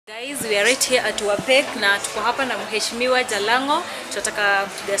Guys, we are right here at Wapek na tuko hapa na mheshimiwa Jalangoo. Tunataka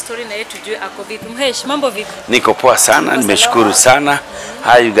kupiga story na yeye tujue ako vipi. Mhesh, mambo vipi? Niko poa sana, nimeshukuru sana.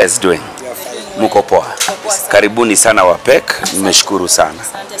 How are you guys doing? Mko poa? Karibuni sana Wapek, nimeshukuru sana.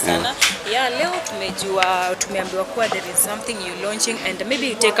 Asante sana. Yeah, leo tumeambiwa kuwa there is something you launching and maybe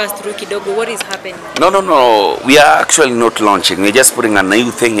you take us through kidogo what is happening. No. We are actually not launching. We're just putting a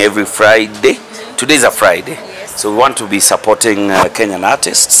new thing every Friday. Today is a Friday. So we want to be supporting Kenyan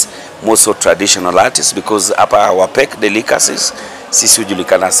artists, more so traditional artists, because hapa Wapek delicacies sisi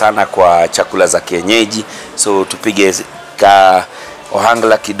hujulikana sana kwa chakula za kienyeji. So tupige ka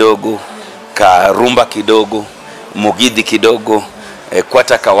ohangla kidogo, ka rumba kidogo, mugidhi kidogo,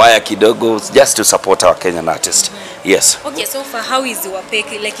 kwata kawaya kidogo, just to support our Kenyan artists. Yes. Okay, so far how is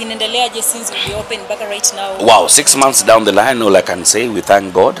Wapek? Like inaendeleaje since we opened back right now? Wow, 6 months down the line, all I can say, we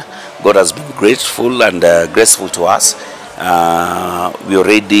thank God. God has been grateful and graceful to us. We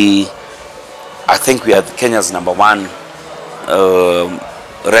already, I think we are Kenya's #1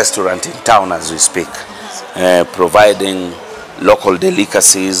 restaurant in town as we speak, providing local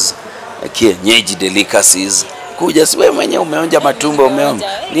delicacies, kienyeji delicacies. Kuja siwe mwenye umeonja matumbo umeonja.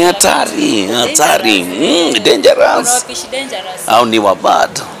 Ni hatari, dangerous. Au ni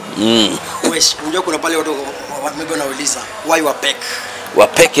wabad. Unajua kuna pale watu wanauliza why Wapek?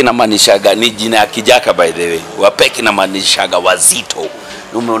 Wapek inamaanishaga ni jina ya Kijaka by the way. Wapek inamaanishaga wazito.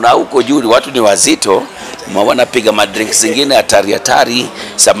 Umeona huko juu watu ni wazito, wanapiga madrinks zingine hatari,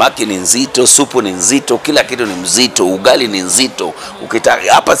 samaki ni nzito, supu ni nzito, kila kitu ni mzito, ugali ni nzito.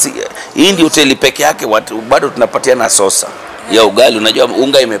 Ukitaka hapa hii ndio hoteli peke yake watu bado tunapatiana sosa ya ugali. Unajua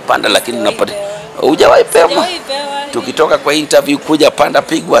unga imepanda lakini tunapatia hujawahi pewa. Tukitoka kwa interview kuja panda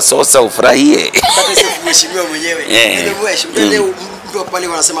pigwa sosa ufurahie. Mheshimiwa mwenyewe. Ndio pale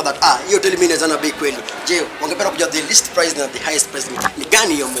wanasema that hiyo hoteli mimi naweza na bei kweli. Je, wangependa kuja the least price na the highest price ni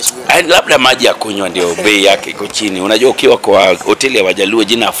gani hiyo mheshimiwa? Labda maji ya kunywa ndio bei yake iko chini. Unajua ukiwa kwa hoteli ya Wajaluo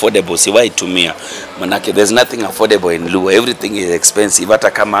jina affordable siwahi tumia. Manake there's nothing affordable in Luo. Everything is expensive.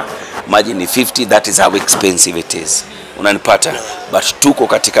 Hata kama maji ni 50, that is how expensive it is. Unanipata? But tuko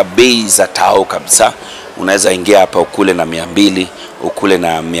katika bei za tao kabisa. Unaweza ingia hapa ukule na 200, ukule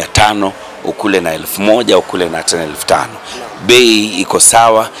na 500, ukule na 1000, ukule na 10500. Bei iko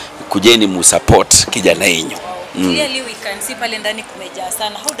sawa, kujeni musupport kijana yenu. Clearly we can see pale ndani kumejaa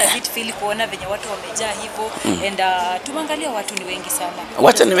sana. How does it feel kuona venye watu wamejaa hivyo and tumeangalia watu ni wengi sana.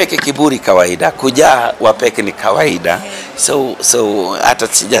 Wacha niweke kiburi kawaida. Kujaa Wapek ni kawaida. So hata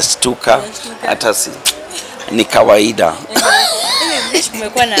sijastuka, hata ni kawaida.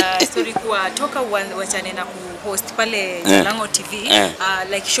 Kumekuwa na story kuwa toka wachane na kuhost pale Jalangoo TV,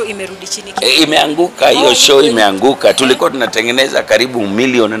 like show imerudi chini kidogo. Imeanguka hiyo show imeanguka. Tulikuwa tunatengeneza karibu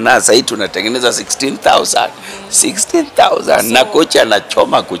milioni na sasa hivi tunatengeneza 16,000 na kocha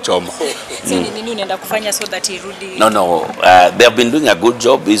anachoma kuchoma. Nini unaenda kufanya so that irudi? No, they have been doing a good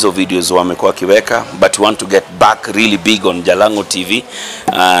job. Hizo videos wamekuwa kiweka, but we want to get back really big on Jalangoo TV.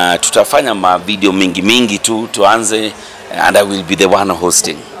 Tutafanya ma video mingi tu tuanze, and I will be the one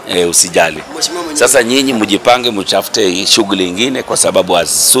hosting. Usijali. Sasa nyinyi mjipange mchafute shughuli nyingine kwa sababu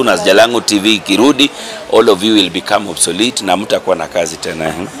as soon as Jalangoo TV kirudi all of you will become obsolete na mtakuwa na kazi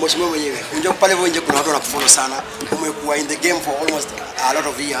tena. Mheshimiwa mwenyewe, unajua pale nje kuna watu wanakufollow sana. Umekuwa in the game for almost a lot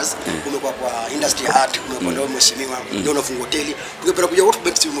of years. Umekuwa kwa industry art, umekuwa ndio mheshimiwa, ndio unafungua hoteli. Ungependa kujua what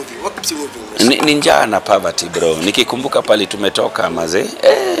makes you moving? What keeps you moving? Ni njaa na poverty bro. Nikikumbuka pale tumetoka mazee,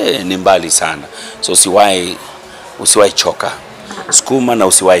 ni mbali sana. So usiwahi choka. Sukuma na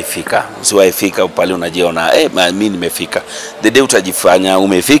usiwahi fika pale unajiona mimi nimefika. The day utajifanya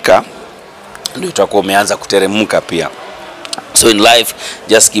umefika ndio utakuwa umeanza kuteremka pia. So in life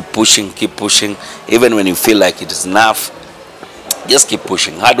just keep pushing even when you feel like it is enough, just keep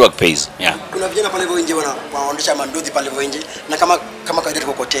pushing. Hard work pays. Yeah. Kuna vijana pale nje wanaondesha manduthi pale nje na kama kawaida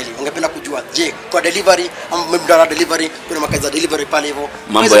kwa hoteli. Ungependa kujua je, kwa delivery ama mdara delivery kuna makazi ya delivery pale hivyo?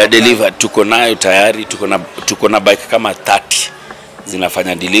 Mambo ya delivery tuko nayo tayari, tuko na bike kama 30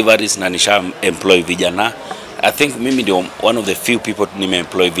 zinafanya deliveries na nisha employ vijana. I think mimi ndio one of the few people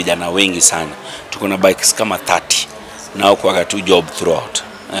nime-employ vijana wengi sana. Tuko na bikes kama 30 nao kwa tu job throughout.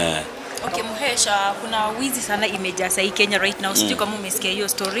 Okay, Mhesha, kuna wizi sana imejaa sasa Kenya right now. Sijui kama umesikia hiyo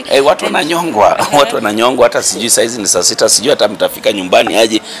story. Watu wananyongwa, hata sijui saizi ni saa 6, sijui hata mtafika nyumbani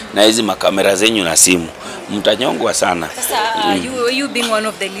aje na hizi makamera zenyu na simu. Mtanyongwa sana. Sasa you being one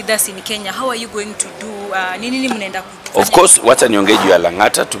of the leaders in Kenya, how are you going to do nini mnaenda kufanya? Of course, wacha niongee juu ya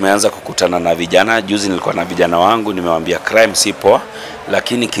Lang'ata. Tumeanza kukutana na vijana. Juzi nilikuwa na vijana wangu, nimewaambia crime si poa,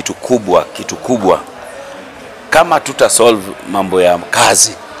 lakini kitu kubwa kama tuta solve mambo ya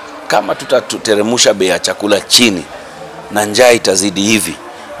kazi, kama tutateremusha bei ya chakula chini na njaa itazidi hivi,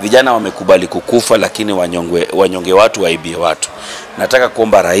 Vijana wamekubali kukufa, lakini wanyonge watu, waibie watu. Nataka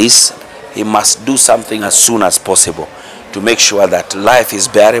kuomba rais, he must do something as soon as possible to make sure that life is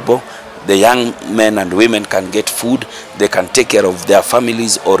bearable. The young men and women can get food, they can take care of their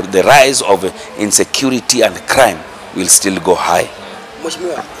families, or the rise of insecurity and crime will still go high.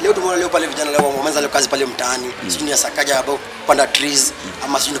 Mheshimiwa, leo tumeona leo pale vijana leo wameanza leo kazi pale mtaani. Sio ni Sakaja hapo panda trees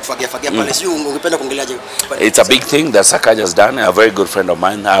ama sio kufagia pale. Sio ungependa kuongeleaje? It's a big thing that Sakaja has done. A very good friend of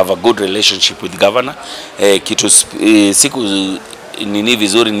mine. I have a good relationship with the governor. Kitu siku nini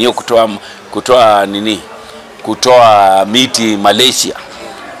vizuri niyo kutoa miti Malaysia.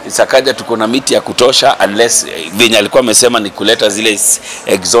 Sakaja tuko na miti ya kutosha, unless venye alikuwa amesema ni kuleta zile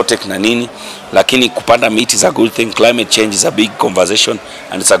exotic na nini, lakini kupanda miti is a good thing. Climate change is a big conversation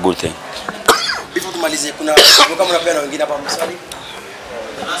and it's a good thing. Before tumalize, kuna kama unapenda wengine hapa mswali?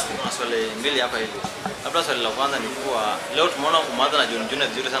 Kuna swali mbili hapa hivi. Labda swali la kwanza ni kuwa leo tumeona umeanza na John Junior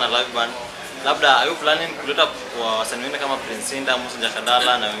vizuri sana live band. Labda are you planning kuleta wasanii wengine kama Prince Inda, Musa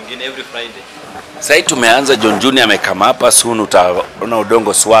Jakadala na wengine every Friday? Sasa tumeanza, John Junior amekama hapa, soon utaona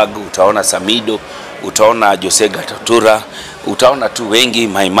Udongo Swag, utaona Samido, utaona Jose Gatatura, utaona tu wengi,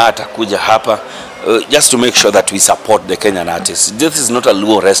 Maima atakuja hapa, just to make sure that we support the Kenyan artists. This is not a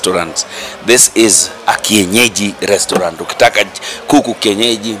Luo restaurant. This is a kienyeji restaurant. Ukitaka kuku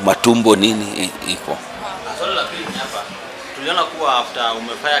kienyeji, matumbo nini iko. Swali la pili hapa. Tuliona kuwa after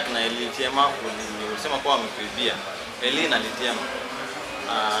umefanya kina Elitiema, ulisema kuwa wamekuibia Eli na Elitiema.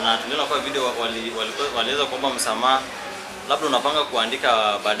 Na tuliona kwa video waliweza kuomba msamaha. Labda unapanga kuandika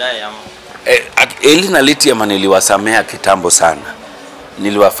baadaye ama? Eli na Elitiema niliwasamea kitambo sana.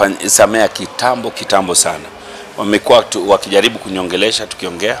 Niliwasamea kitambo sana. Wamekuwa wakijaribu kunyongelesha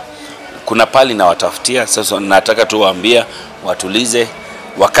tukiongea. Kuna pali na watafutia, sasa nataka tu waambia watulize.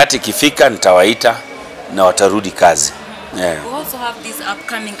 Wakati kifika nitawaita na watarudi kazi. Yeah. We also have these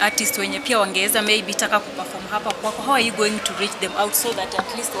upcoming artists wenye pia wangeweza maybe taka kuperform hapa kwako. How are you going to reach them out so that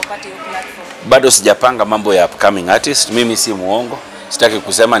at least wapate your platform? Bado sijapanga mambo ya upcoming artist. Mimi si muongo. Sitaki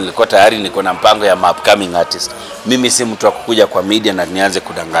kusema nilikuwa tayari niko na mpango ya upcoming artist. Mimi si mtu wa kukuja kwa media na nianze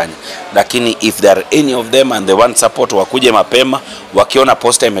kudanganya. Lakini if there are any of them and they want support, wakuje mapema, wakiona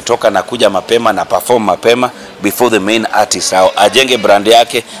poster imetoka na kuja mapema na perform mapema before the main artist. Ajenge brand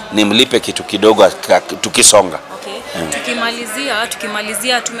yake, nimlipe kitu kidogo tukisonga.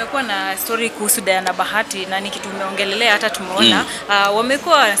 Tukimalizia tumekuwa na story kuhusu Diana Bahati na ni kitu umeongelelea hata tumeona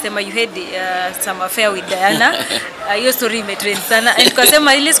wamekuwa wanasema you had some affair with Diana. Hiyo story imetrend sana and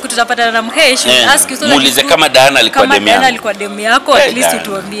tukasema ile siku tutapata na Mhesh ask you so muulize kama Diana alikuwa demu yako. Diana alikuwa demu yako, at least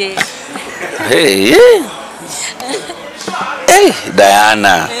utuambie. Hey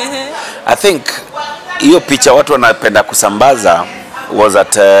Diana. I think hiyo picha watu wanapenda kusambaza was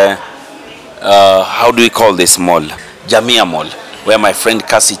at how do we call this mall? Jamia Mall, where my friend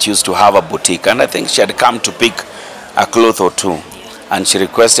Cassie used to have a boutique, and I think she had come to pick a cloth or two, and she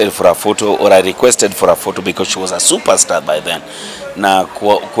requested for a photo, or I requested for a photo because she was a superstar by then. Na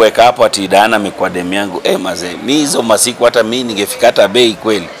kuweka hapo ati Diana amekuwa demu yangu, mazee, mimi hizo masiku hata mimi ningefika hata bei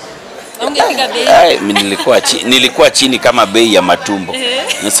kweli. Ungefika bei? Mimi nilikuwa chini kama bei ya matumbo.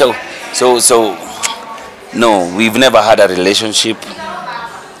 So no, we've never had a relationship.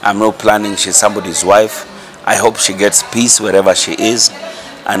 I'm not planning. She's somebody's wife. I hope she gets peace wherever she is,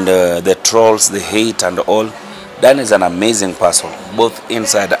 and the trolls, the hate and all. Dan is an amazing person, both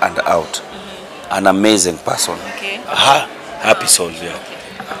inside and out. An amazing person. Okay. Happy soul, yeah.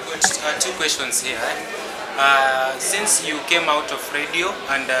 I've got two questions here. Since you came out of radio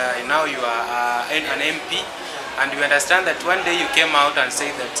and now you are an MP, and we understand that one day you came out and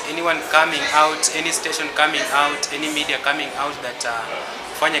said that anyone coming out, any station coming out, any media coming out that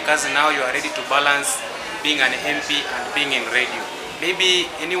fanya kazi now, you are ready to balance being an MP and being in radio. Maybe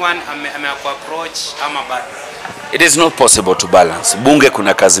anyone approach ama bad? It is not possible to balance. Bunge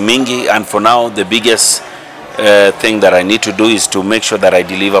kuna kazi mingi, and for now the biggest thing that I need to do is to make sure that I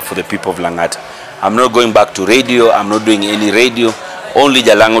deliver for the people of Langata. I'm not going back to radio. I'm not doing any radio. Only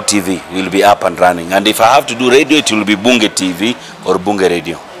Jalangoo TV will be up and running. And if I have to do radio, it will be Bunge TV or Bunge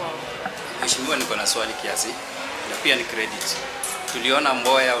Radio. Mheshimiwa, niko na swali kiasi na pia ni credit. Tuliona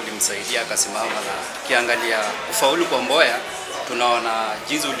Mboya ulimsaidia akasimama, na tukiangalia ufaulu kwa Mboya tunaona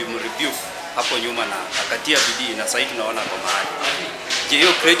jinsi ulimrebuke hapo nyuma na akatia bidii, na sasa tunaona kwa mahali. Je,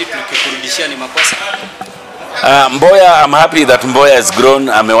 hiyo credit tukikurudishia ni makosa? Mboya, I'm happy that Mboya has grown.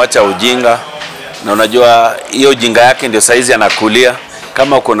 Amewacha ujinga, na unajua hiyo ujinga yake ndio saizi anakulia.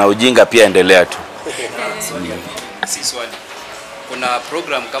 Kama uko na ujinga pia endelea tu. Si swali. Kuna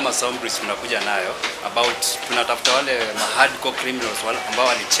program kama Soundbridge tunakuja nayo about tunatafuta wale hardcore criminals wale ambao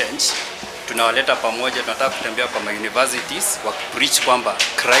wali change tunawaleta pamoja, tunataka kutembea kwa universities wakipreach kwamba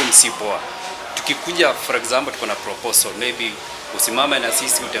crime si poa. Tukikuja for example tuko na proposal, maybe usimame na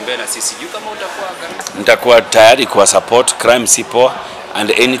sisi, utembee na sisi, juu kama utakuwa nitakuwa tayari kwa support. Crime si poa,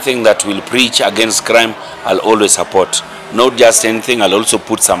 and anything that will preach against crime I'll always support. Not just anything, I'll also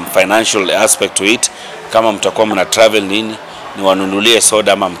put some financial aspect to it. Kama mtakuwa mna travel nini, niwanunulie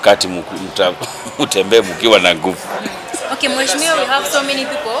soda ama mkati mtembee mkiwa na nguvu. Okay, Mheshimiwa, we have so many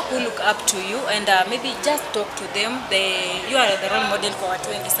people who look up to you, and maybe just talk to them. You are the role model for watu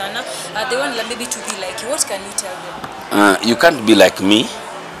wengi sana. They want maybe to be like you. What can you tell them? You can't be like me.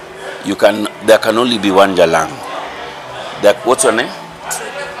 There can only be one Jalangoo. What's your name?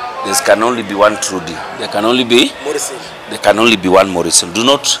 There can only be one Trudy. There can only be Morrison. There can only be one Morrison. Do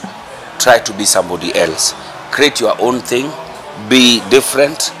not try to be somebody else. Create your own thing. Be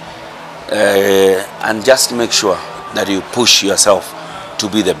different, and just make sure that you push yourself to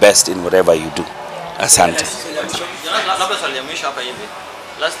be the best in whatever you do. Asante. Labda swali ya mwisho hapa hivi.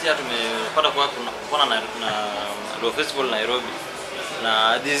 Last year tumepata kuona na Law Festival Nairobi.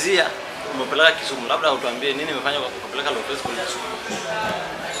 Na this year umepeleka Kisumu. Labda utuambie nini umefanya kupeleka Law Festival Kisumu?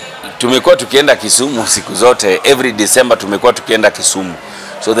 Tumekuwa tukienda Kisumu siku zote. Every December tumekuwa tukienda Kisumu.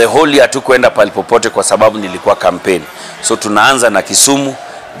 So the whole year hatukwenda palipopote kwa sababu nilikuwa campaign. So tunaanza na Kisumu,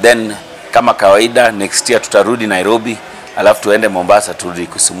 then kama kawaida next year tutarudi Nairobi, alafu tuende Mombasa, turudi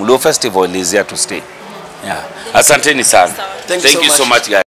Kisumu. Law Festival is here to stay. Yeah. Asanteni sana. Thank you so much. Guys.